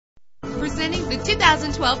Presenting the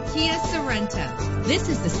 2012 Kia Sorento. This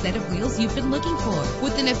is the set of wheels you've been looking for,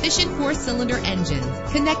 with an efficient 4-cylinder engine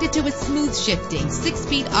connected to a smooth shifting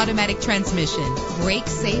 6-speed automatic transmission. Brake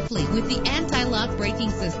safely with the anti-lock braking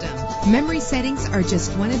system. Memory settings are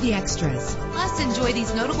just one of the extras. Plus, enjoy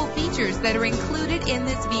these notable features that are included in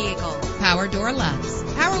this vehicle: power door locks,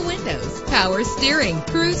 power windows, power steering,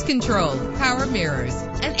 cruise control, power mirrors,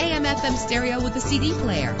 an AM/FM stereo with a CD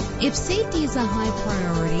player. If safety is a high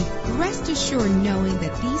priority, rest assured knowing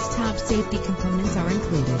that these top safety components are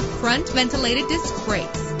included: front ventilated disc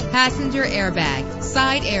brakes, passenger airbag,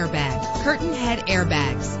 side airbag, curtain head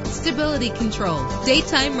airbags, stability control,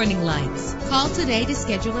 daytime running lights. Call today to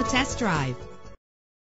schedule a test drive.